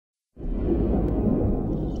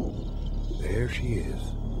there she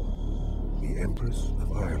is, the Empress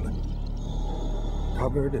of Ireland,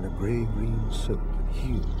 covered in a grey-green silk and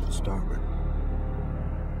hued to starboard.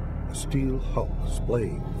 A steel hulk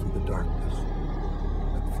splaying through the darkness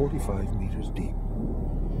at 45 meters deep.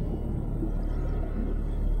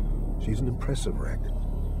 She's an impressive wreck,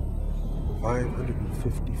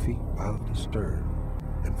 550 feet bow to stern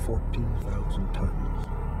and 14,000 tons.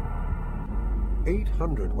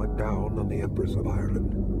 800 went down on the Empress of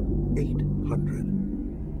Ireland. 800.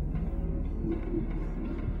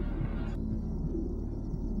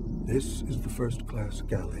 This is the first-class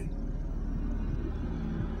galley.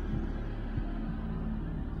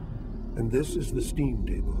 And this is the steam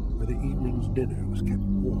table where the evening's dinner was kept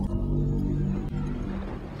warm.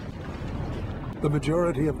 The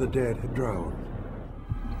majority of the dead had drowned.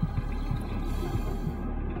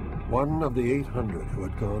 One of the 800 who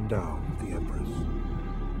had gone down with the Empress.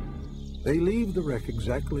 They leave the wreck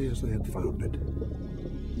exactly as they had found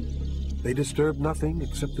it. They disturb nothing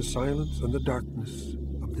except the silence and the darkness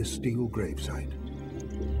of this steel gravesite.